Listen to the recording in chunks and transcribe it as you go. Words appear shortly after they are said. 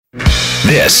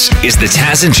This is the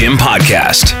Taz and Jim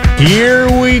podcast. Here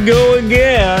we go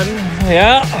again.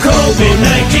 Yeah.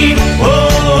 COVID-19,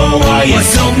 oh, why you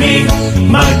so mean?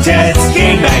 My test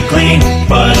came back clean,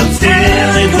 but I'm still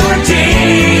in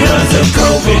quarantine. Because of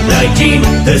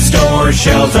COVID-19, the store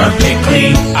shelves aren't picked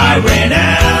clean. I ran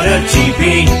out of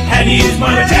TP, had to use my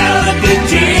Metallica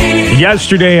tea.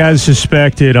 Yesterday, as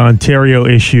suspected, Ontario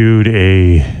issued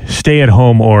a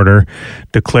stay-at-home order,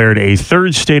 declared a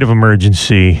third state of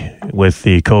emergency with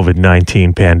the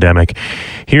COVID-19 pandemic.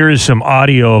 Here is some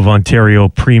audio of Ontario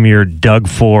Premier Doug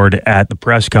Ford at the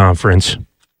press conference.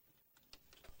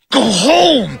 Go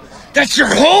home! That's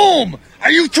your home!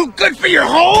 Are you too good for your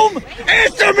home?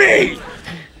 Answer me!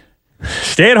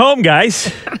 Stay at home,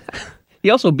 guys. He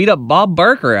also beat up Bob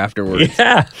Barker afterwards.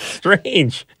 Yeah,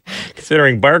 strange.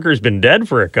 Considering Barker's been dead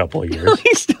for a couple of years.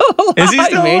 He's still alive, Is he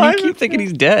still man. alive? You keep thinking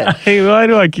he's dead. Hey, why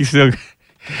do I keep still...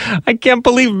 I can't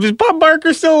believe... Is Bob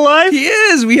Barker still alive? He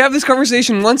is. We have this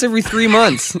conversation once every 3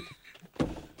 months.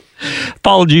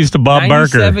 Apologies to Bob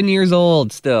Barker. 97 years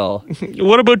old still.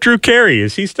 What about Drew Carey?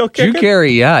 Is he still kicking? Drew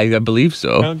Carey, yeah, I believe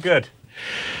so. Oh, good.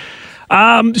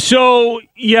 So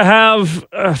you have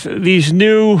these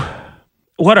new...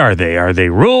 What are they? Are they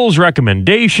rules,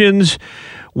 recommendations?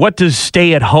 What does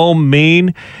stay at home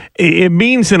mean? It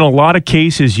means in a lot of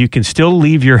cases you can still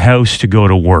leave your house to go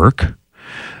to work.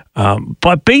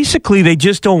 But basically they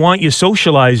just don't want you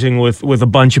socializing with a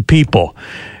bunch of people.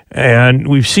 And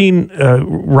we've seen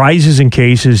rises in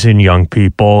cases in young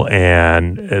people,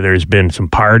 and there's been some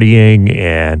partying,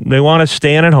 and they want us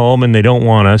staying at home, and they don't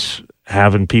want us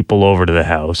having people over to the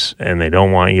house, and they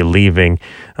don't want you leaving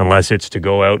unless it's to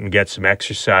go out and get some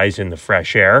exercise in the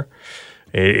fresh air.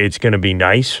 It's going to be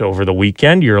nice over the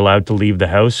weekend. You're allowed to leave the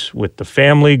house with the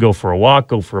family, go for a walk,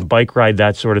 go for a bike ride,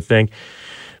 that sort of thing.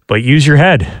 But use your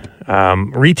head.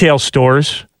 Retail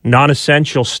stores,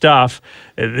 non-essential stuff.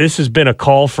 This has been a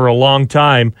call for a long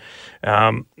time.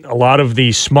 A lot of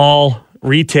the small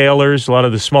retailers, a lot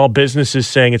of the small businesses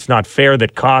saying it's not fair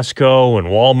that Costco and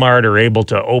Walmart are able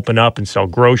to open up and sell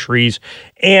groceries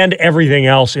and everything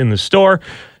else in the store.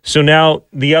 So now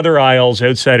the other aisles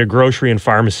outside of grocery and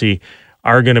pharmacy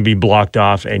are going to be blocked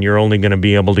off, and you're only going to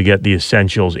be able to get the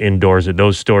essentials indoors at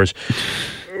those stores.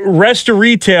 Rest of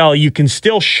retail, you can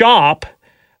still shop,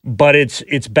 but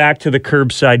it's back to the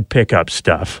curbside pickup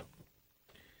stuff.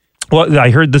 Well, I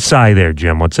heard the sigh there,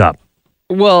 Jim. What's up?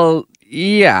 Well,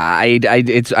 yeah,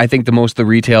 I think the most of the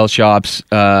retail shops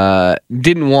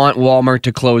didn't want Walmart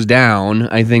to close down.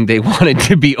 I think they wanted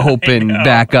to be open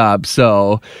back up.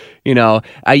 So, you know,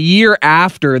 a year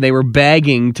after they were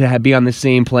begging to be on the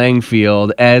same playing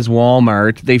field as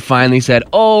Walmart, they finally said,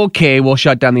 okay, we'll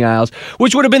shut down the aisles,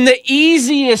 which would have been the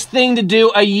easiest thing to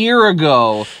do a year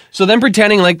ago. So them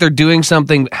pretending like they're doing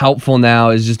something helpful now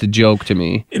is just a joke to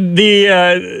me.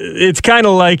 It's kind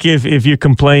of like if you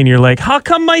complain, you're like, how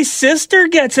come my sister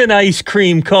gets an ice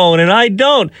cream cone and I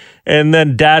don't? And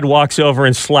then dad walks over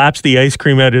and slaps the ice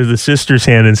cream out of the sister's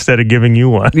hand instead of giving you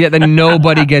one. Yeah, then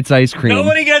nobody gets ice cream.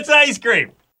 Nobody gets ice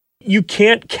cream. You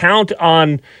can't count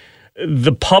on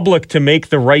the public to make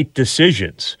the right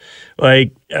decisions.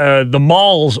 Like the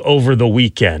malls over the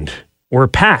weekend were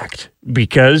packed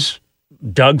because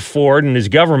Doug Ford and his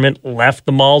government left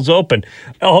the malls open,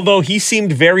 although he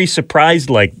seemed very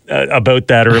surprised about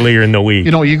that earlier in the week.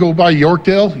 You know, you go by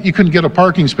Yorkdale, you couldn't get a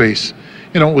parking space.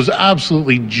 You know, it was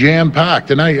absolutely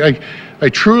jam-packed. And I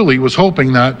truly was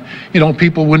hoping that, you know,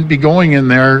 people wouldn't be going in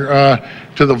there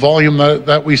to the volume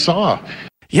that we saw.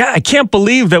 Yeah, I can't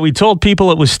believe that we told people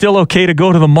it was still okay to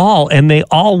go to the mall, and they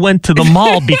all went to the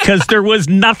mall because there was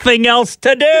nothing else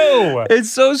to do.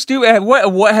 It's so stupid.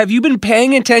 What have you been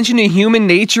paying attention to human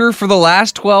nature for the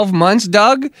last 12 months,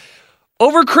 Doug?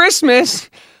 Over Christmas,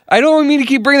 I don't mean to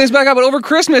keep bringing this back up, but over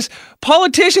Christmas,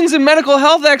 politicians and medical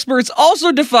health experts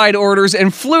also defied orders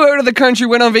and flew out of the country,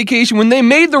 went on vacation when they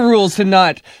made the rules to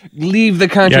not leave the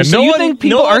country. Yeah, so you think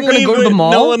people aren't going to go to the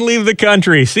mall? No one leave the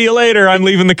country. See you later. I'm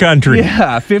leaving the country.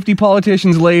 Yeah, 50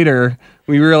 politicians later,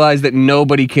 we realized that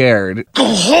nobody cared. Go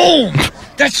home!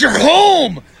 That's your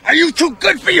home! Are you too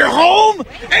good for your home?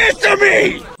 Answer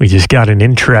me! We just got an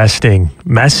interesting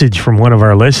message from one of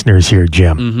our listeners here,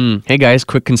 Jim. Mm-hmm. Hey guys,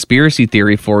 quick conspiracy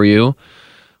theory for you.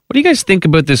 What do you guys think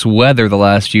about this weather the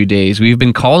last few days? We've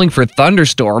been calling for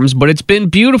thunderstorms, but it's been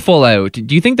beautiful out.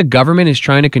 Do you think the government is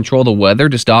trying to control the weather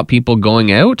to stop people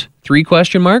going out? 3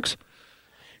 question marks?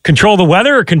 Control the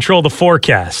weather or control the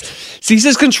forecast? See, he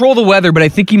says control the weather, but I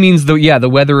think he means the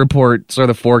weather reports or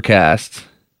the forecasts.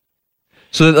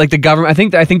 So that, like the government,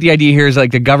 I think the idea here is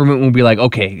like the government will be like,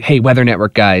 okay, hey, Weather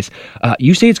Network guys,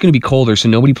 you say it's going to be colder, so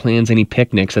nobody plans any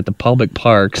picnics at the public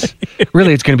parks.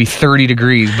 Really, it's going to be 30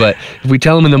 degrees, but if we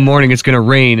tell them in the morning it's going to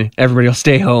rain, everybody will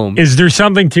stay home. Is there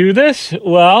something to this?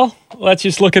 Well, let's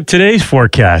just look at today's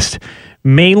forecast.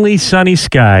 Mainly sunny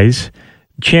skies,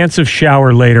 chance of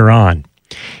shower later on.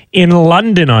 In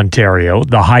London, Ontario,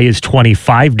 the high is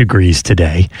 25 degrees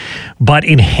today. But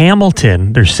in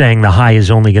Hamilton, they're saying the high is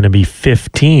only going to be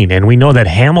 15. And we know that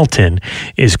Hamilton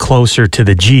is closer to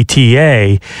the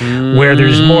GTA, where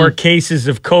there's more cases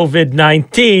of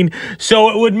COVID-19. So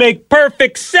it would make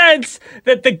perfect sense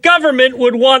that the government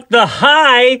would want the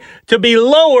high to be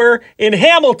lower in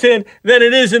Hamilton than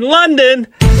it is in London.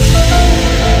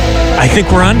 I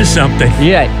think we're onto something.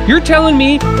 Yeah, you're telling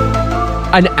me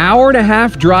an hour and a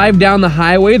half drive down the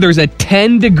highway, there's a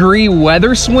 10-degree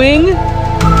weather swing?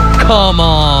 Come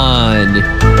on.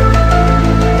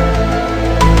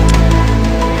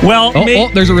 Well,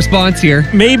 there's a response here.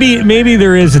 Maybe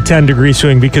there is a 10-degree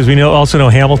swing because we also know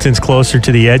Hamilton's closer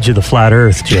to the edge of the flat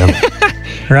Earth, Jim.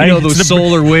 Right? You know those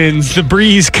solar winds. The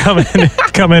breeze coming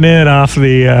in off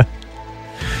the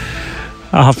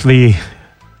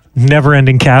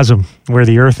never-ending chasm where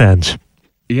the Earth ends.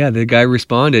 Yeah, the guy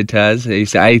responded, Taz. He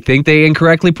said, I think they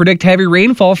incorrectly predict heavy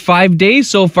rainfall 5 days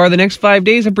so far. The next 5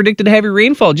 days have predicted heavy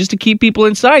rainfall just to keep people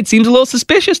inside. Seems a little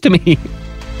suspicious to me.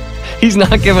 He's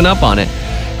not giving up on it.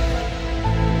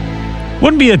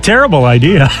 Wouldn't be a terrible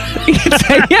idea.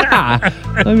 Yeah.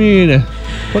 I mean,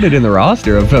 put it in the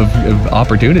roster of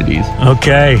opportunities.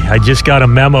 Okay, I just got a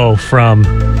memo from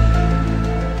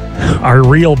our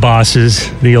real bosses,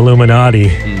 the Illuminati.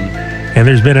 And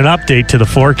there's been an update to the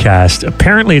forecast.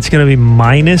 Apparently, it's going to be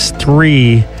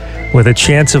 -3 with a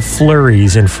chance of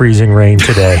flurries and freezing rain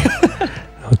today.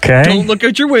 Okay? Don't look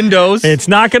out your windows. It's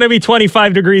not going to be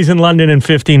 25 degrees in London and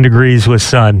 15 degrees with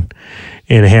sun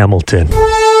in Hamilton.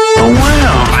 Oh,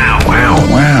 wow. Wow,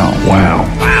 wow, wow.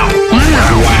 Wow,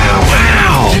 wow, wow,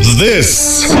 wow.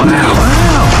 This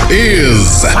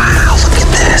is Wow, look at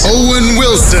this. Owen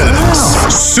Wilson's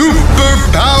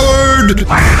super-powered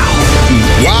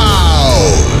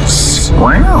Wows.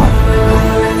 Wow.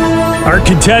 Our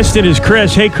contestant is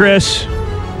Chris. Hey, Chris.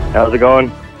 How's it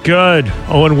going? Good.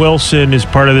 Owen Wilson is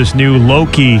part of this new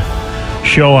Loki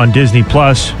show on Disney+.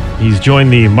 He's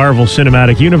joined the Marvel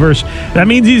Cinematic Universe. That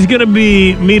means he's going to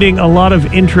be meeting a lot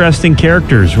of interesting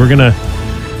characters. We're going to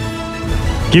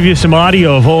give you some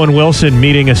audio of Owen Wilson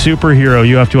meeting a superhero.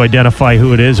 You have to identify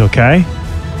who it is, okay?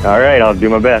 All right, I'll do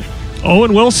my best.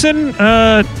 Owen Wilson,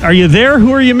 are you there?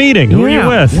 Who are you meeting? Who are you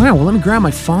with? Wow, well, let me grab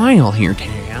my file here,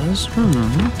 Taz.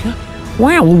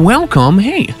 Wow, well, welcome.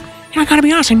 Hey, I gotta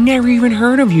be honest, I never even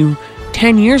heard of you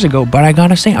 10 years ago, but I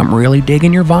gotta say, I'm really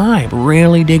digging your vibe.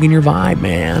 Really digging your vibe,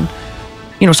 man.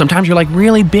 You know, sometimes you're like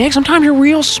really big, sometimes you're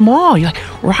real small. You like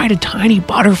ride a tiny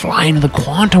butterfly into the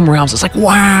quantum realms. It's like,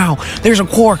 wow, there's a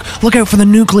quark. Look out for the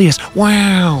nucleus.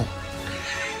 Wow.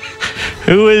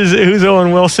 Who's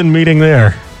Owen Wilson meeting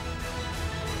there?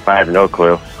 I have no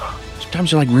clue.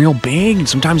 Sometimes you're like real big, and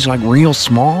sometimes you're like real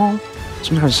small.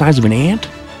 Sometimes the size of an ant.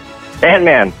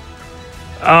 Ant-Man.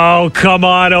 Oh, come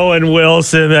on, Owen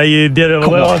Wilson. You did him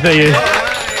Come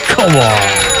on.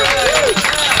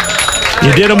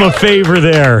 You did him a favor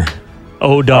there.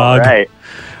 Oh, dog. All right.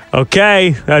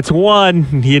 Okay, that's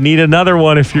one. You need another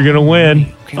one if you're going to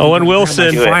win. Okay, Owen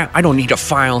Wilson. I don't need a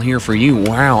file here for you.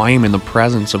 Wow, I am in the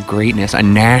presence of greatness. A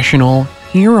national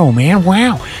hero, man.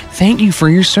 Wow. Thank you for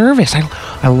your service.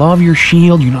 I love your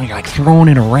shield. You know, you're like throwing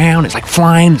it around. It's like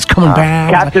flying. It's coming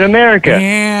back. Captain America.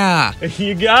 Yeah.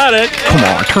 You got it. Come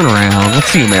on, turn around. Let's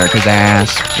see America's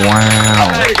ass. Wow.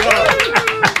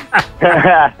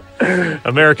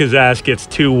 America's ass gets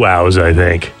 2 wows, I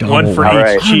think. Oh, one for each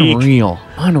right. cheek.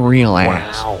 Unreal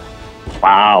ass.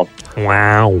 Wow.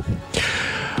 Wow.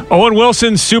 Owen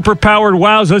Wilson's super-powered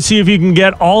wows. Let's see if you can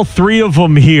get all 3 of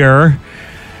them here.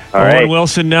 All Owen right.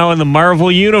 Wilson now in the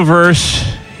Marvel Universe.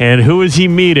 And who is he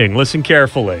meeting? Listen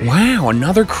carefully. Wow,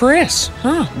 another Chris.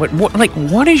 Huh.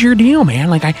 What is your deal, man?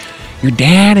 Your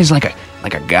dad is like a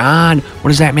god. What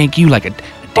does that make you? Like a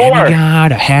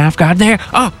demigod, a half god there?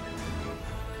 Oh.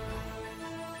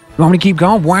 You want me to keep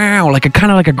going? Wow,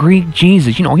 kind of like a Greek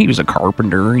Jesus. You know, he was a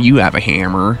carpenter. You have a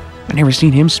hammer. I never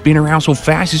seen him spin around so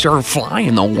fast. He started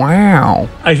flying though. Wow.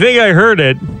 I think I heard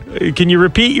it. Can you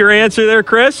repeat your answer there,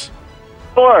 Chris?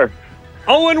 Thor.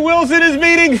 Owen Wilson is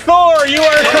meeting Thor. You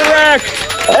are correct.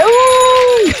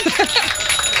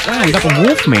 Wow, you got the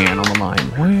Wolfman on the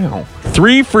line. Wow.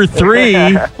 3 for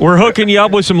 3. We're hooking you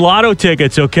up with some lotto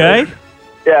tickets, okay?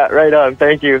 Yeah, right on.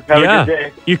 Thank you. Have a good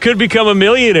day. You could become a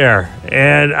millionaire.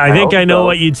 And I think hope I know so.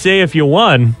 what you'd say if you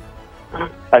won.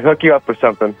 I'd hook you up with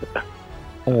something.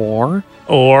 Or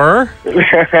Or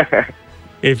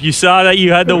if you saw that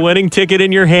you had the winning ticket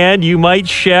in your hand, you might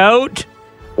shout.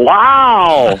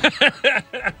 Wow!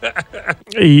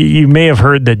 You may have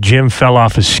heard that Jim fell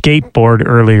off a skateboard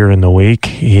earlier in the week.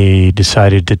 He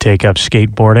decided to take up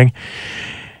skateboarding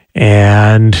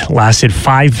and lasted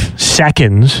 5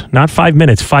 seconds, not 5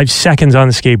 minutes, 5 seconds on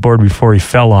the skateboard before he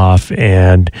fell off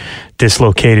and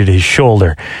dislocated his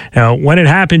shoulder. Now, when it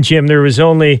happened, Jim, there was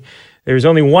only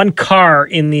one car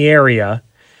in the area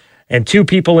and 2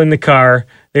 people in the car.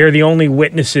 They're the only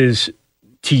witnesses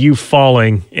to you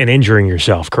falling and injuring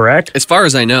yourself, correct? As far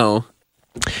as I know.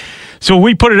 So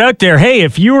we put it out there, hey,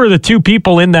 if you were the 2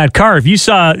 people in that car, if you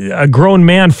saw a grown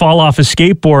man fall off a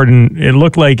skateboard and it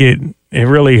looked like it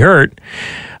really hurt,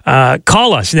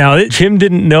 call us. Now, Jim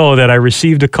didn't know that I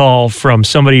received a call from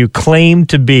somebody who claimed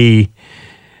to be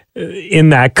in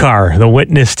that car, the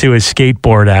witness to his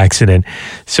skateboard accident.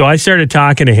 So I started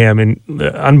talking to him, and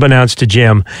unbeknownst to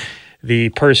Jim, the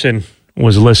person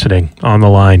was listening on the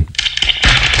line.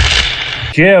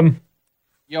 Jim.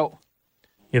 Yo.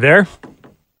 You there?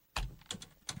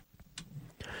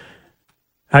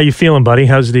 How you feeling, buddy?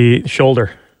 How's the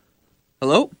shoulder?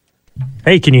 Hello?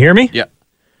 Hey, can you hear me? Yeah.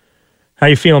 How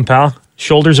you feeling, pal?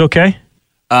 Shoulder's okay?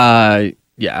 Yeah.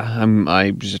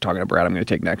 I'm just talking to Brad. I'm going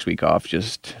to take next week off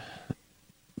just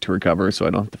to recover so I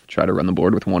don't have to try to run the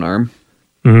board with one arm.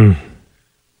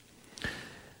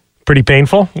 Pretty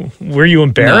painful? Were you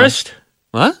embarrassed?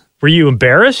 No. What? Were you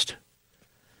embarrassed?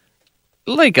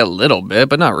 Like a little bit,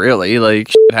 but not really. Like,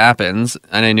 shit happens,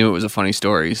 and I knew it was a funny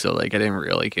story, so like I didn't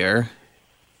really care.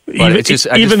 But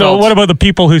What about the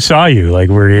people who saw you? Like,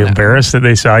 were you embarrassed that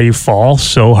they saw you fall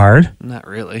so hard? Not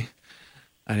really.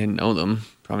 I didn't know them.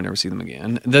 Probably never see them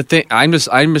again. The thing, I'm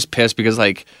just pissed because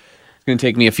like it's gonna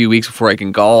take me a few weeks before I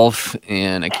can golf,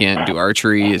 and I can't do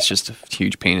archery. It's just a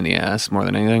huge pain in the ass more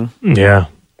than anything. Yeah.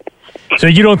 So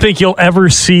you don't think you'll ever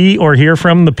see or hear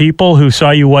from the people who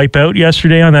saw you wipe out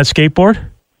yesterday on that skateboard?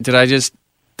 Did I just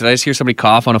hear somebody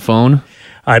cough on a phone?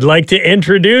 I'd like to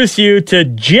introduce you to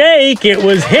Jake. It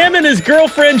was him and his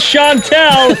girlfriend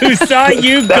Chantel who saw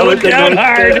you go down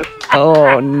hard.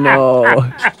 Oh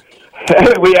no.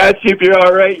 We asked you if you're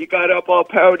all right. You got up all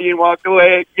pouty and walked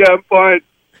away. Yeah, I'm fine.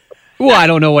 Well, I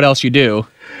don't know what else you do.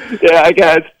 Yeah, I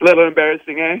guess. A little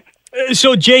embarrassing, eh?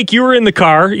 So, Jake, you were in the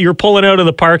car. You're pulling out of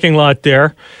the parking lot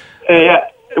there. Yeah.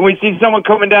 And we see someone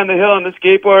coming down the hill on the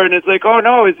skateboard, and it's like, oh,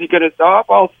 no, is he going to stop?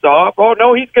 I'll stop. Oh,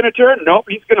 no, he's going to turn. Nope,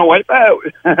 he's going to wipe out.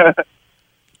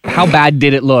 How bad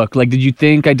did it look? Like, did you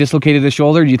think I dislocated the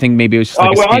shoulder? Or do you think maybe it was just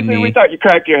like a skin honestly, knee? we thought you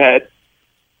cracked your head.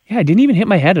 Yeah, I didn't even hit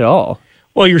my head at all.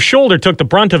 Well, your shoulder took the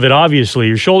brunt of it, obviously.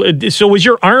 Your shoulder. So was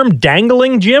your arm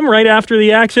dangling, Jim, right after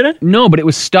the accident? No, but it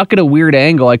was stuck at a weird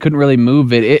angle. I couldn't really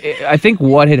move it. I think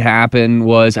what had happened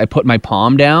was I put my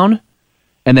palm down,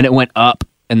 and then it went up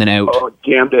and then out. Oh,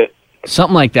 jammed it.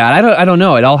 Something like that. I don't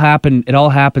know. It all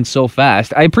happened so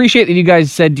fast. I appreciate that you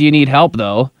guys said, "Do you need help?"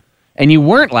 though, and you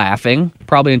weren't laughing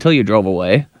probably until you drove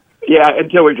away. Yeah,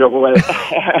 until we drove away.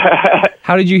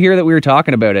 How did you hear that we were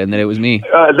talking about it and that it was me?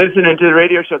 Listening to the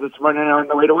radio show this morning on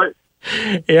the way to work.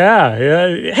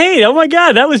 Yeah. Hey, oh my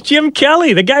God, that was Jim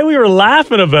Kelly, the guy we were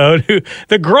laughing about,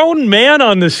 the grown man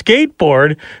on the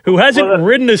skateboard who hasn't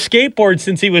ridden a skateboard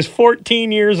since he was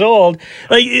 14 years old.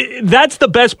 Like, that's the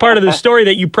best part of the story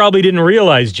that you probably didn't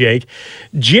realize, Jake.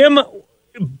 Jim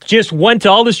just went to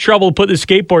all this trouble to put the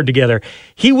skateboard together.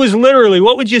 He was literally,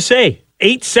 what would you say,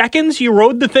 8 seconds you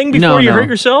rode the thing before you hurt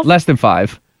yourself? Less than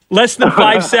 5. Less than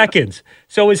 5 seconds.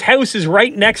 So his house is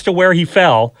right next to where he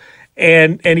fell,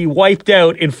 and he wiped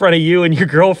out in front of you and your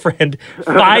girlfriend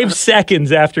 5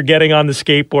 seconds after getting on the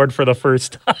skateboard for the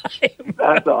first time.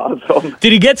 That's awesome.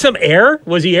 Did he get some air?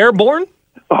 Was he airborne?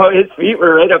 Oh, his feet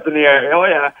were right up in the air. Oh,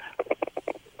 yeah.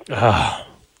 Oh,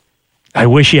 I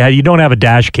wish you had. You don't have a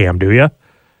dash cam, do you?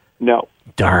 No.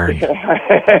 Darn.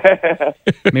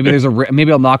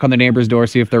 Maybe I'll knock on the neighbor's door,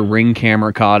 see if their Ring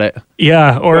camera caught it.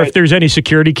 Yeah, or if there's any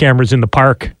security cameras in the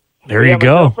park. There you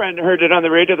go. My girlfriend heard it on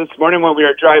the radio this morning when we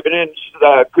were driving in. She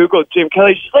Googled Jim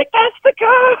Kelly. She's like, that's the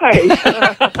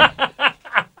guy.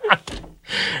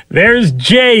 There's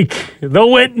Jake, the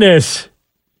witness.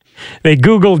 They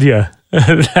Googled you.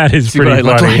 That is pretty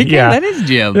funny. Like? Yeah, that is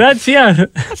Jim. That's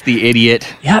the idiot.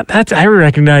 Yeah, I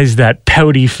recognize that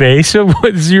pouty face.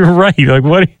 You're right. Like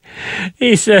what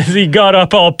he says, he got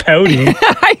up all pouty.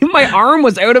 My arm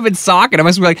was out of its socket. I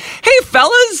must be like, "Hey,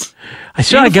 fellas, I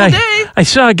saw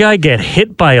a guy get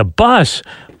hit by a bus,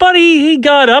 but he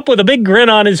got up with a big grin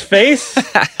on his face,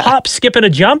 hop, skip, and a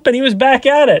jump, and he was back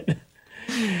at it."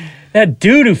 That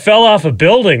dude who fell off a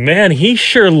building, man, he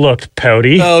sure looked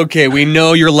pouty. Okay, we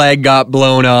know your leg got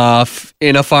blown off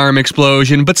in a farm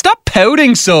explosion, but stop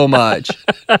pouting so much.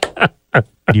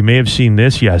 You may have seen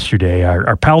this yesterday.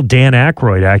 Our pal Dan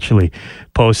Aykroyd actually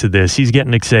posted this. He's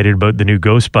getting excited about the new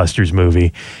Ghostbusters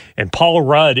movie. And Paul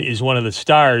Rudd is one of the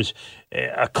stars.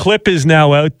 A clip is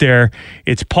now out there.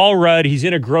 It's Paul Rudd. He's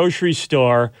in a grocery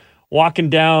store walking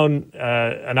down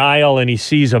an aisle, and he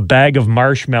sees a bag of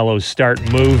marshmallows start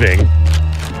moving.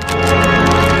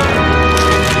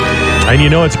 And you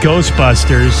know it's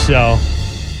Ghostbusters, so...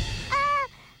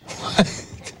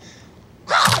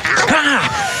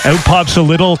 Out pops a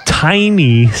little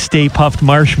tiny Stay Puft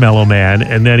Marshmallow Man,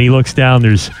 and then he looks down.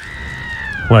 There's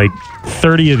like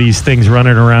 30 of these things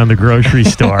running around the grocery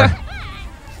store.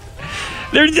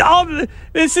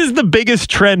 This is the biggest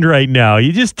trend right now.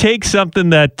 You just take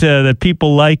something that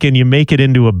people like and you make it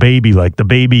into a baby, like the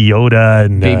Baby Yoda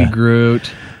and Baby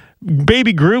Groot.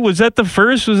 Baby Groot, was that the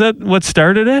first? Was that what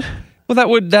started it? Well, that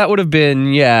would have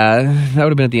been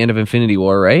at the end of Infinity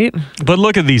War, right? But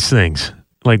look at these things.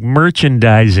 Like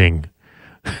merchandising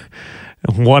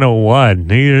 101.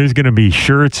 There's going to be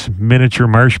shirts, miniature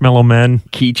marshmallow men,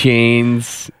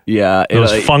 keychains. Yeah.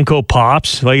 Those Funko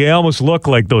Pops. Like, they almost look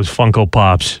like those Funko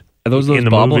Pops. Are those in the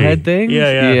bobblehead things?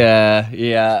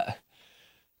 Yeah.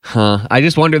 Huh. I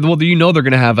just wondered, well, you know they're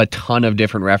going to have a ton of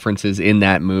different references in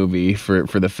that movie for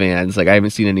the fans. Like, I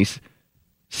haven't seen any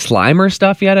Slimer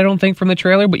stuff yet, I don't think, from the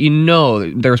trailer, but you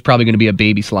know there's probably going to be a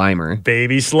Baby Slimer.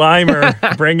 Baby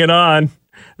Slimer. Bring it on.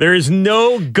 There is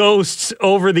no ghosts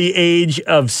over the age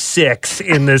of 6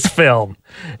 in this film.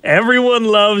 Everyone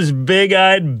loves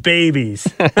big-eyed babies.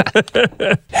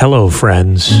 Hello,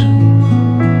 friends.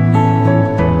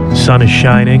 Sun is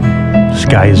shining.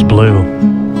 Sky is blue.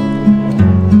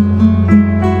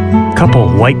 Couple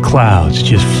white clouds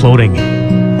just floating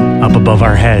up above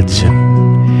our heads.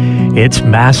 And it's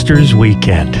Masters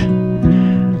Weekend.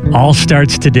 All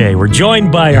starts today. We're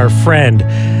joined by our friend,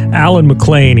 Alan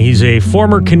McLean. He's a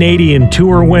former Canadian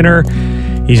Tour winner.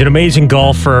 He's an amazing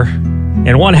golfer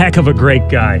and one heck of a great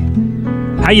guy.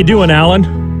 How you doing, Alan?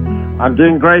 I'm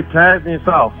doing great, Taz, and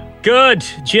yourself? Good.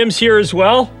 Jim's here as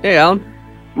well. Hey, Alan.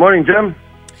 Morning, Jim.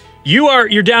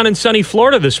 You're down in sunny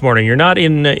Florida this morning. You're not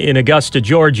in Augusta,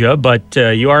 Georgia, but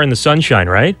you are in the sunshine,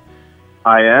 right?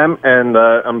 I am, and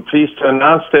I'm pleased to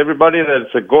announce to everybody that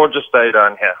it's a gorgeous day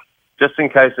down here, just in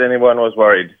case anyone was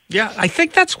worried. Yeah, I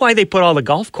think that's why they put all the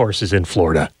golf courses in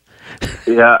Florida.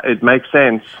 Yeah, it makes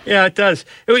sense. Yeah, it does.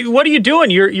 What are you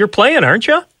doing? You're playing, aren't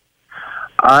you?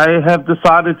 I have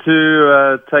decided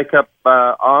to take up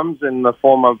arms in the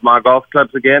form of my golf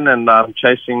clubs again, and I'm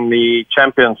chasing the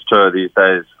Champions Tour these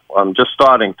days. I'm just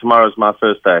starting. Tomorrow's my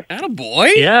first day.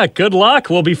 Attaboy. Yeah, good luck.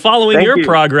 We'll be following Thank your you.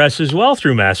 progress as well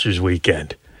through Masters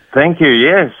Weekend. Thank you.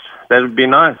 Yes, that would be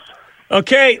nice.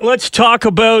 Okay, let's talk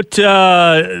about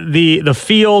the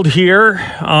field here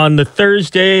on the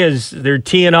Thursday as they're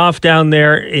teeing off down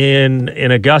there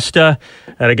in Augusta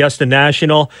at Augusta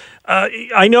National.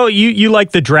 I know you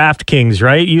like the DraftKings,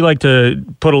 right? You like to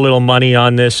put a little money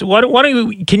on this.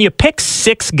 Can you pick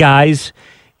 6 guys?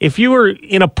 If you were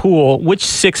in a pool, which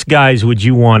 6 guys would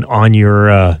you want on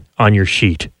your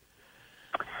sheet?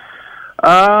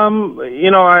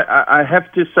 I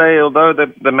have to say, although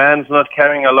the man's not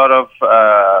carrying a lot of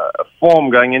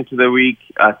form going into the week,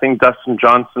 I think Dustin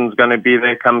Johnson's going to be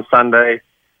there come Sunday.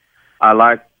 I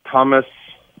like Thomas.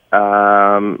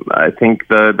 I think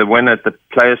the win at the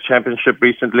Players' Championship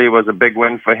recently was a big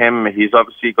win for him. He's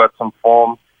obviously got some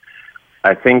form.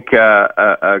 I think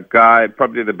a guy,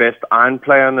 probably the best iron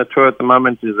player on the tour at the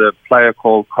moment, is a player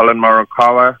called Colin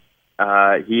Morikawa.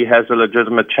 He has a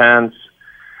legitimate chance.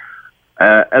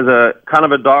 As a kind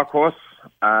of a dark horse,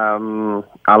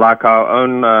 I like our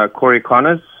own Corey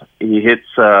Connors. He hits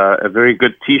a very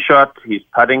good tee shot. He's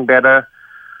putting better.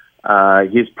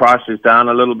 His price is down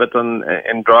a little bit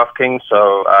in DraftKings,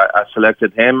 so I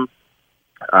selected him.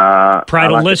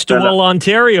 Pride of Listowel,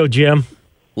 Ontario, Jim.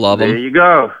 Love him. There you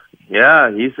go.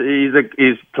 Yeah, he's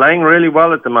playing really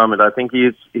well at the moment. I think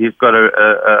he's got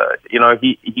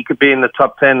he could be in the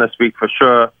top 10 this week for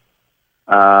sure.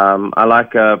 I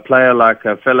like a player like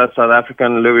a fellow South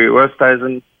African, Louis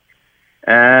Oosthuizen.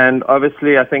 And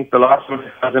obviously, I think the last one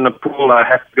I was in a pool, I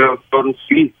have to go with Jordan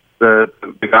Spieth.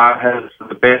 The guy has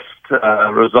the best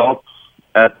results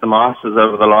at the Masters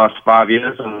over the last 5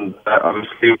 years. And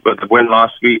obviously, with the win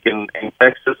last week in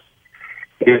Texas,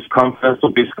 his confidence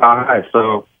will be sky high.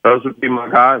 So those would be my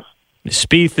guys.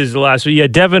 Spieth is the last. Yeah,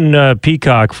 Devin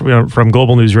Peacock from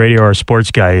Global News Radio, our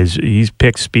sports guy, he's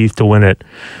picked Spieth to win it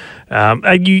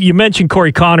You mentioned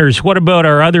Corey Connors. What about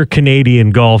our other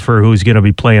Canadian golfer who's going to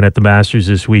be playing at the Masters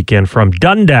this weekend from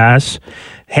Dundas,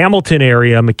 Hamilton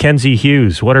area, Mackenzie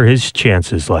Hughes? What are his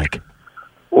chances like?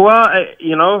 Well,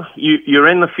 you're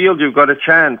in the field, you've got a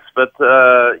chance. But,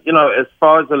 as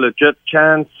far as a legit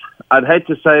chance, I'd hate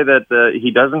to say that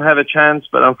he doesn't have a chance.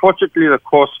 But unfortunately, the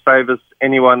course favors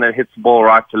anyone that hits the ball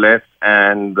right to left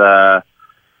and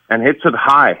hits it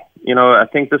high. I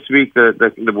think this week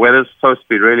the weather's supposed to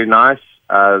be really nice.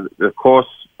 The course,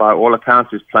 by all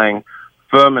accounts, is playing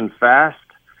firm and fast.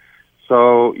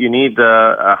 So you need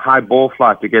a high ball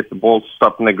flight to get the ball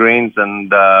stopped in the greens.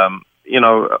 And,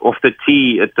 off the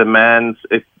tee, it demands,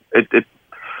 it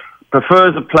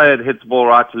prefers a player that hits the ball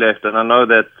right to left. And I know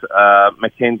that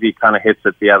Mackenzie kind of hits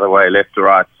it the other way, left to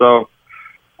right. So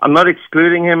I'm not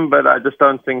excluding him, but I just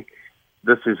don't think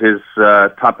this is his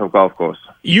type of golf course.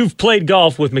 You've played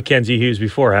golf with Mackenzie Hughes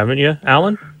before, haven't you,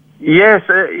 Alan? Yes,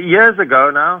 years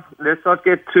ago now. Let's not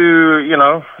get too,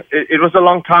 it was a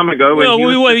long time ago.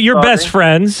 You're best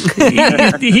friends.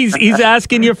 he's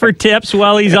asking you for tips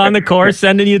while he's on the course,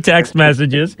 sending you text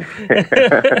messages.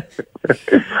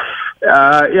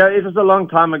 It was a long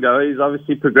time ago. He's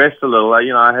obviously progressed a little.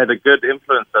 I had a good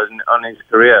influence on his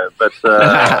career, but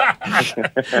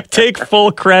take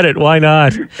full credit. Why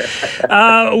not?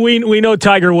 We know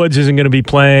Tiger Woods isn't going to be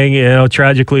playing.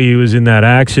 Tragically, he was in that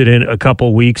accident a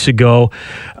couple weeks ago.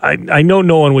 I know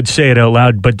no one would say it out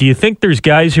loud, but do you think there's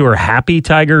guys who are happy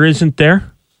Tiger isn't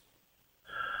there?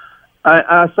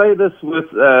 I say this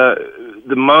with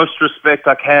the most respect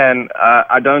I can.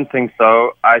 I don't think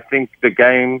so. I think the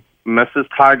game misses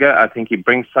Tiger. I think he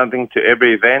brings something to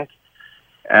every event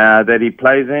that he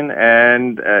plays in,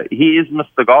 and he is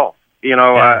Mr. Golf.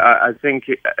 I think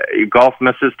golf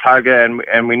misses Tiger,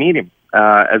 and we need him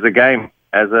as a game,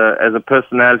 as a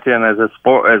personality, and as a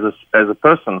sport, as a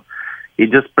person. He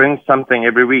just brings something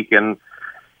every week, and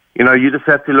you just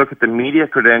have to look at the media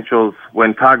credentials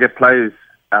when Tiger plays.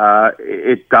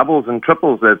 It doubles and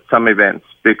triples at some events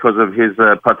because of his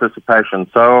participation.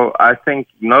 So I think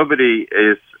nobody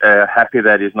is happy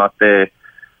that he's not there.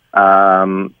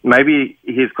 Maybe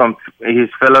his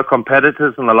fellow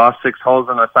competitors in the last 6 holes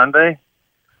on a Sunday,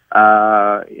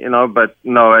 but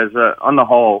no, on the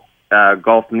whole,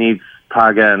 golf needs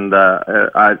Tiger, and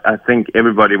I think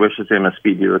everybody wishes him a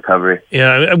speedy recovery.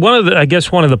 Yeah, one of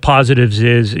the positives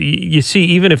is you see,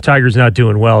 even if Tiger's not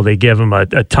doing well, they give him a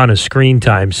ton of screen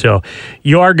time. So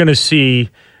you are going to see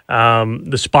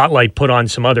the spotlight put on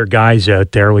some other guys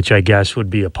out there, which I guess would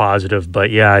be a positive. But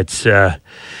yeah, it's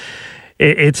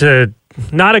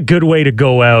not a good way to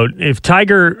go out. If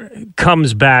Tiger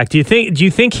comes back, do you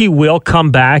think he will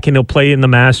come back and he'll play in the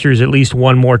Masters at least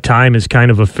one more time as kind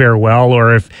of a farewell?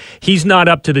 Or if he's not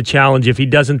up to the challenge, if he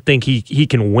doesn't think he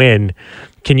can win,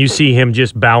 can you see him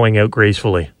just bowing out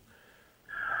gracefully?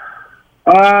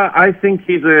 I think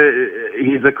he's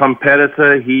a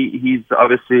competitor. He's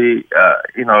obviously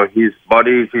his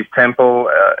body is his temple,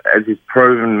 as he's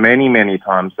proven many, many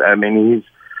times. I mean, he's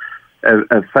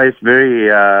faced very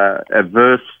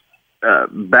adverse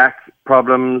back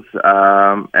problems,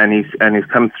 and he's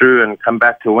come through and come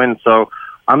back to win. So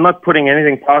I'm not putting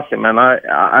anything past him, and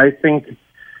I think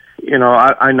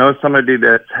I know somebody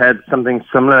that's had something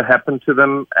similar happen to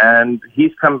them, and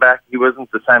he's come back. He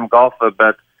wasn't the same golfer,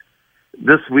 but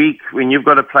this week when you've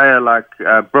got a player like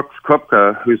Brooks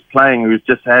Koepka who's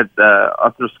just had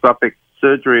arthroscopic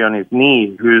surgery on his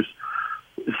knee, who's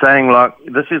saying, like,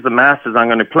 this is the Masters I'm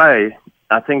going to play,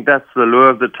 I think that's the lure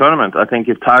of the tournament. I think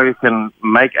if Tiger can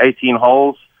make 18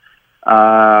 holes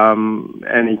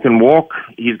and he can walk,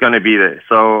 he's going to be there.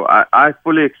 So I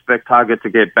fully expect Tiger to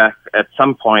get back at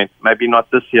some point, maybe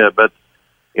not this year, but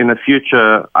in the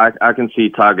future, I can see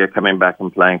Tiger coming back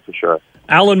and playing for sure.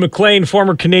 Alan McLean,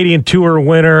 former Canadian Tour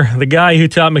winner, the guy who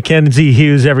taught Mackenzie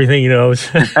Hughes everything he knows.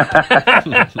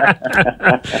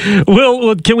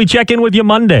 Can we check in with you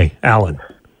Monday, Alan?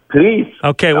 Please.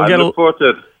 Okay, we'll get a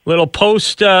little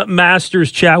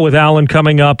post-Masters chat with Alan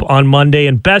coming up on Monday.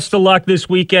 And best of luck this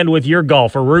weekend with your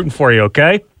golf. We're rooting for you,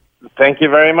 okay? Thank you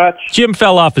very much. Jim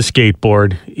fell off a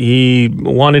skateboard. He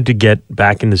wanted to get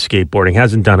back into skateboarding.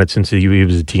 Hasn't done it since he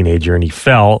was a teenager, and he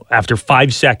fell after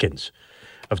 5 seconds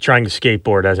of trying to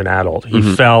skateboard as an adult. He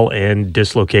fell and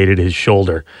dislocated his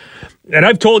shoulder. And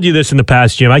I've told you this in the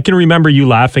past, Jim. I can remember you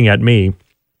laughing at me.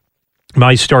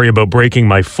 My story about breaking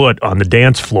my foot on the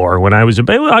dance floor when I was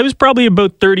probably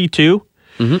about 32.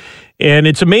 And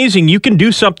it's amazing. You can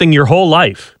do something your whole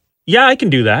life. Yeah, I can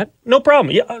do that. No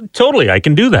problem. Yeah, totally. I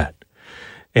can do that.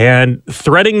 And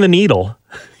threading the needle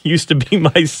used to be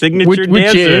my signature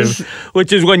dance,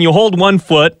 which is when you hold one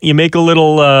foot, you make a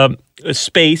little a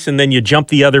space, and then you jump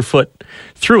the other foot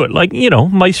through it. Like,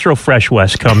 Maestro Fresh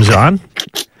West comes on.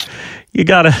 You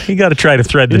gotta try to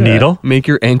thread the needle. Make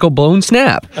your ankle bone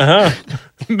snap.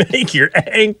 Make your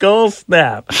ankle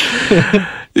snap.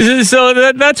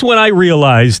 So that's when I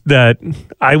realized that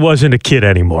I wasn't a kid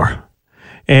anymore.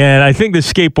 And I think the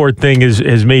skateboard thing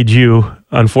has made you,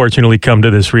 unfortunately, come to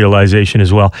this realization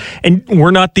as well. And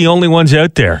we're not the only ones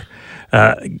out there.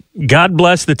 God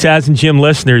bless the Taz and Jim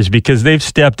listeners, because they've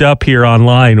stepped up here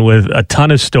online with a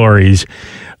ton of stories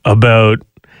about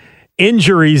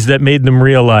injuries that made them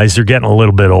realize they're getting a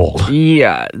little bit old.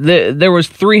 Yeah, there was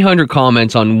 300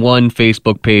 comments on one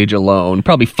Facebook page alone,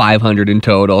 probably 500 in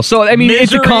total. So, I mean,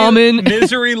 it's a common...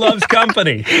 Misery loves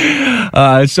company.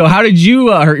 So how did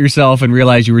you hurt yourself and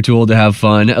realize you were too old to have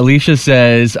fun? Alicia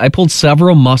says, I pulled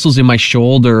several muscles in my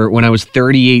shoulder when I was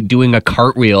 38 doing a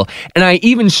cartwheel, and I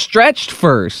even stretched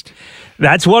first.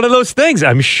 That's one of those things.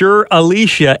 I'm sure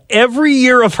Alicia, every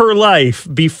year of her life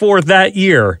before that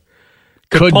year,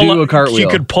 could do a cartwheel. She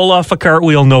could pull off a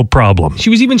cartwheel, no problem. She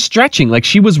was even stretching. Like,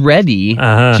 she was ready.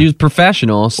 She was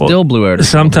professional. Still blew out her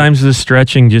sometimes the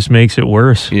stretching just makes it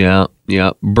worse. Yeah.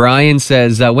 Brian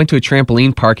says, went to a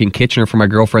trampoline park in Kitchener for my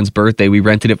girlfriend's birthday. We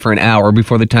rented it for an hour.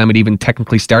 Before the time it even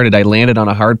technically started, I landed on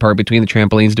a hard part between the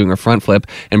trampolines doing a front flip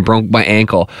and broke my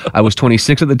ankle. I was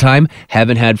 26 at the time.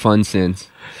 Haven't had fun since.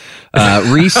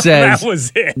 Reese says, that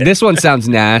was it. This one sounds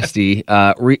nasty.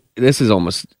 This is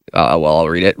almost... I'll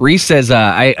read it. Reese says,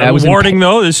 I was... Warning,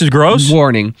 though, this is gross.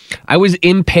 Warning. I was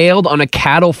impaled on a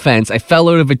cattle fence. I fell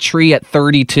out of a tree at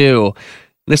 32.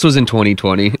 This was in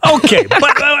 2020. Okay,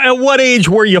 but at what age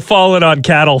were you falling on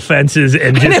cattle fences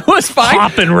and just it was fine.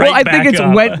 popping right back I think it's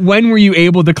up? when were you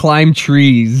able to climb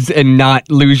trees and not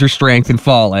lose your strength and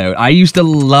fall out? I used to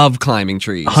love climbing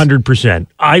trees.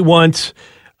 100%.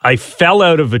 I fell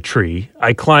out of a tree.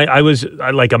 I was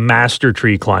like a master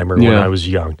tree climber when I was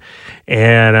young.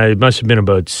 And I must have been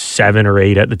about 7 or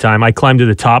 8 at the time. I climbed to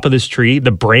the top of this tree.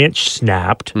 The branch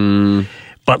snapped.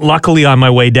 But luckily on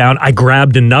my way down, I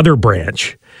grabbed another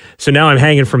branch. So now I'm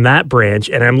hanging from that branch,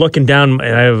 and I'm looking down,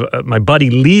 and I have my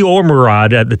buddy Lee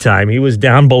Ormerod at the time. He was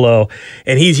down below,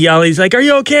 and he's yelling. He's like, "Are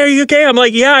you okay? Are you okay?" I'm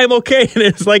like, "Yeah, I'm okay." And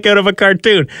it's like out of a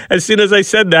cartoon. As soon as I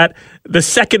said that, the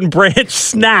second branch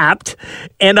snapped,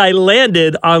 and I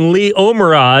landed on Lee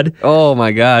Ormerod. Oh,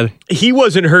 my God. He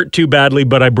wasn't hurt too badly,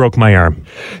 but I broke my arm.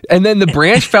 And then the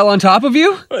branch fell on top of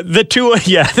you? Then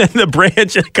the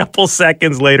branch a couple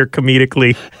seconds later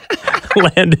comedically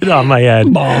landed on my head.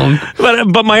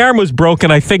 Bonk. But my arm was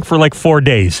broken, I think, for like 4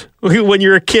 days. When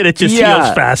you're a kid, it just heals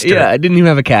faster. Yeah, I didn't even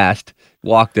have a cast.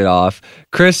 Walked it off.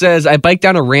 Chris says, I biked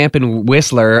down a ramp in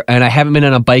Whistler, and I haven't been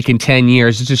on a bike in 10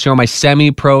 years just to show my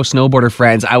semi-pro snowboarder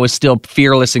friends I was still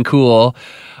fearless and cool.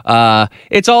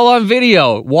 It's all on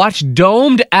video. Watch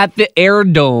Domed at the Air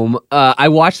Dome. I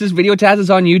watched this video, Taz.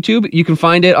 It's on YouTube. You can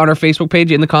find it on our Facebook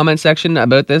page in the comment section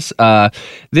about this.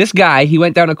 This guy, he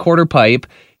went down a quarter pipe,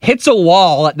 hits a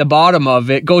wall at the bottom of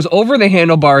it, goes over the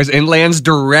handlebars, and lands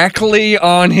directly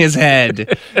on his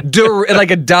head.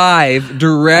 Like a dive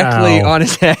directly on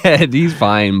his head. He's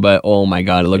fine, but oh my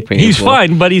God, it looked painful. He's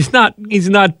fine, but he's not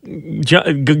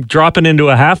dropping into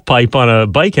a half pipe on a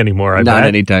bike anymore, Not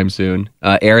anytime soon.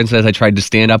 Aaron says, I tried to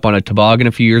stand up on a toboggan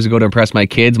a few years ago to impress my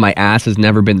kids. My ass has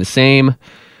never been the same.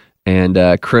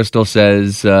 And Crystal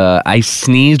says, I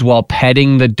sneezed while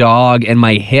petting the dog and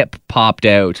my hip popped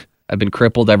out. I've been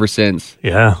crippled ever since.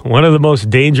 Yeah, one of the most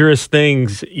dangerous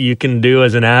things you can do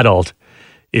as an adult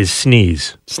is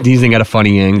sneeze. Sneezing at a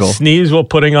funny angle. Sneeze while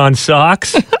putting on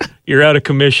socks, you're out of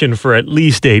commission for at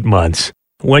least 8 months.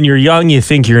 When you're young, you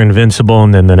think you're invincible,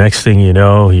 and then the next thing you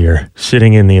know, you're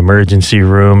sitting in the emergency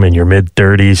room in your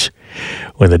mid-30s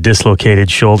with a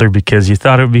dislocated shoulder because you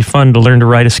thought it would be fun to learn to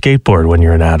ride a skateboard when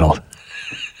you're an adult.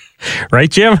 Right,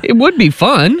 Jim? It would be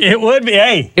fun. It would be.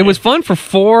 Hey. It was fun for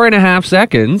 4.5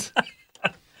 seconds.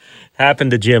 Happened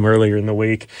to Jim earlier in the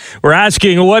week. We're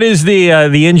asking, what is the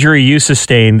injury you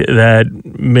sustained that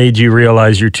made you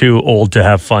realize you're too old to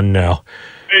have fun now?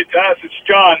 Hey, Taz, it's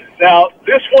John. Now,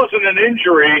 this wasn't an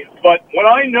injury, but when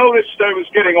I noticed I was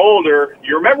getting older,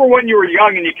 you remember when you were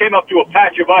young and you came up to a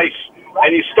patch of ice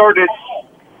and you started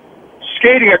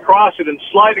skating across it and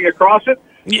sliding across it?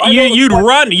 You'd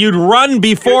run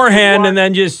beforehand and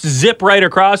then just zip right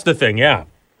across the thing, yeah.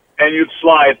 And you'd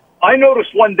slide. I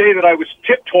noticed one day that I was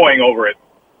tiptoeing over it.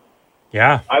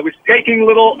 Yeah. I was taking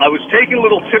little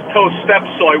tiptoe steps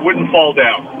so I wouldn't fall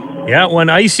down. Yeah, when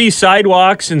icy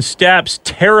sidewalks and steps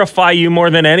terrify you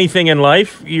more than anything in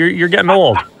life, you're getting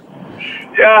old.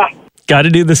 Yeah. Got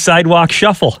to do the sidewalk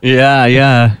shuffle.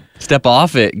 Yeah. Step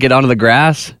off it. Get onto the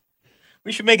grass.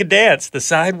 We should make a dance, the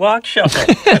sidewalk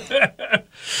shuffle.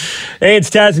 Hey, it's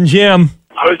Taz and Jim.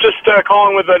 I was just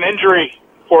calling with an injury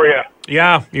for you.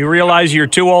 Yeah, you realize you're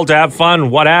too old to have fun.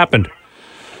 What happened?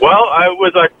 Well, it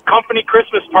was a company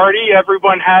Christmas party.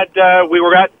 Everyone had, we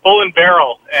were at Bull and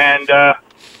Barrel, and the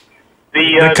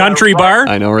country bar?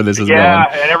 I know where this is going. Yeah,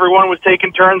 and everyone was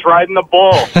taking turns riding the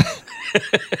bull.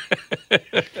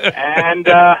 And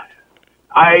the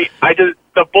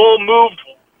bull moved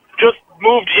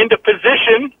into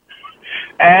position,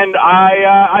 and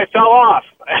I fell off.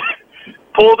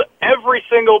 Pulled every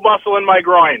single muscle in my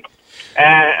groin.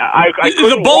 And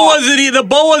the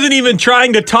bull wasn't even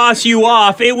trying to toss you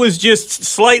off. It was just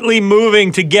slightly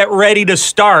moving to get ready to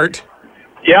start.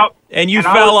 Yep. And you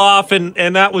fell off,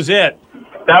 and that was it.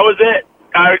 That was it.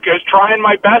 I was trying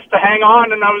my best to hang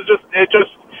on, and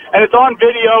and it's on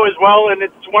video as well, and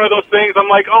it's one of those things. I'm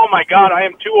like, oh my God, I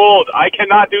am too old. I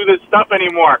cannot do this stuff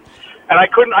anymore. And I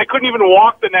couldn't even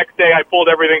walk the next day. I pulled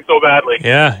everything so badly.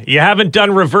 Yeah, you haven't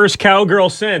done reverse cowgirl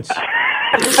since.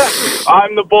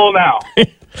 I'm the bull now.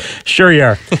 Sure you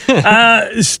are.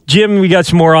 Jim, we got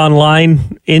some more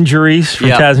online injuries for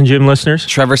Taz and Jim listeners.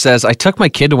 Trevor says, I took my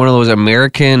kid to one of those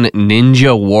American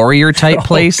Ninja Warrior type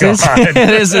places.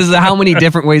 This is how many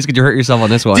different ways could you hurt yourself on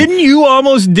this one? Didn't you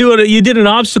almost do it? You did an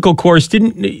obstacle course,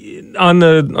 on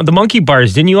the monkey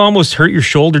bars. Didn't you almost hurt your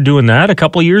shoulder doing that a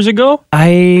couple of years ago?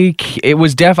 I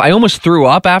almost threw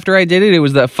up after I did it. It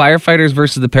was the firefighters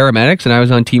versus the paramedics, and I was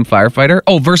on team firefighter.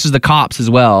 Oh, versus the cops as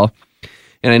well.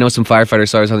 And I know some firefighters,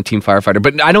 so I was on the team firefighter.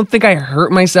 But I don't think I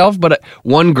hurt myself, but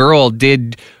one girl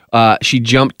did, she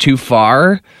jumped too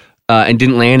far and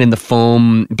didn't land in the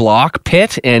foam block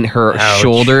pit, and her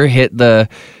shoulder hit the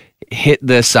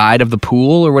side of the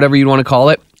pool, or whatever you'd want to call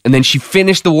it. And then she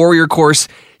finished the warrior course.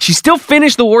 She still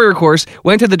finished the warrior course,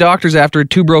 went to the doctors after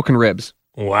 2 broken ribs.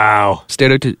 Wow.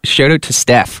 Shout out to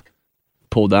Steph.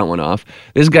 Pulled that one off.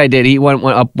 This guy did. He went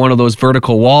up one of those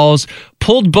vertical walls,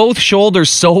 pulled both shoulders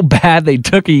so bad they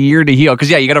took a year to heal. Because,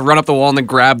 you got to run up the wall and then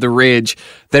grab the ridge,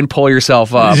 then pull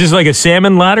yourself up. Is this like a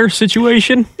salmon ladder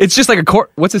situation? It's just like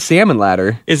what's a salmon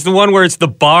ladder? It's the one where it's the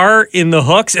bar in the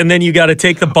hooks, and then you got to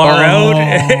take the bar out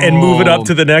and move it up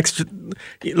to the next.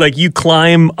 Like, you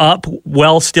climb up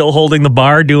while still holding the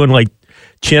bar, doing like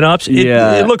chin-ups.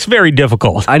 It looks very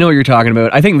difficult. I know what you're talking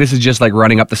about. I think this is just like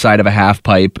running up the side of a half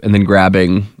pipe and then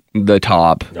grabbing the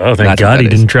top. Oh, thank God he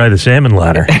didn't try the salmon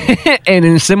ladder. And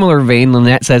in a similar vein,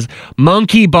 Lynette says,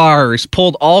 monkey bars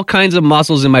pulled all kinds of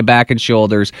muscles in my back and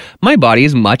shoulders. My body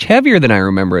is much heavier than I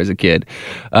remember as a kid.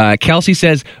 Kelsey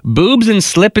says, boobs and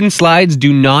slip and slides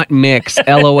do not mix.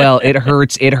 LOL, it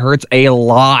hurts a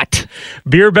lot.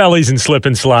 Beer bellies and slip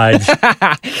and slides.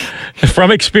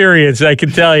 From experience, I can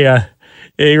tell you.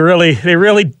 They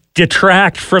really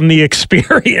detract from the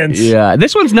experience. Yeah,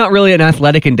 this one's not really an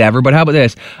athletic endeavor, but how about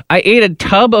this? I ate a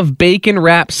tub of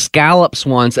bacon-wrapped scallops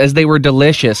once as they were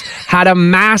delicious. Had a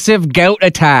massive gout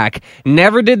attack.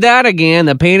 Never did that again.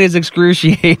 The pain is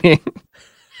excruciating.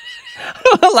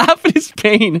 I don't laugh at his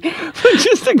pain.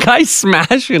 Just a guy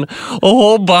smashing a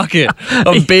whole bucket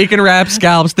of bacon-wrapped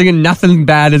scallops thinking nothing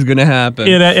bad is going to happen.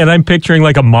 And I'm picturing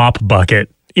like a mop bucket.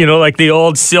 Like the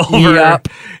old silver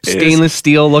stainless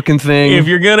steel looking thing. If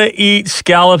you're going to eat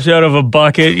scallops out of a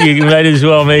bucket, you might as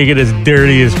well make it as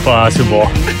dirty as possible.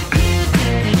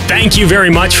 Thank you very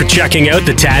much for checking out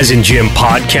the Taz and Jim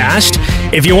podcast.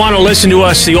 If you want to listen to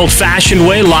us the old-fashioned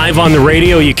way, live on the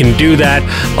radio, you can do that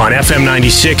on FM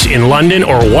 96 in London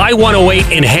or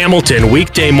Y108 in Hamilton,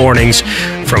 weekday mornings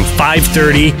from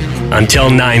 5:30 until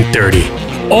 9:30.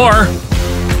 Or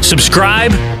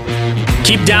subscribe.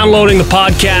 Keep downloading the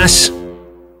podcasts,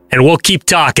 and we'll keep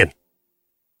talking.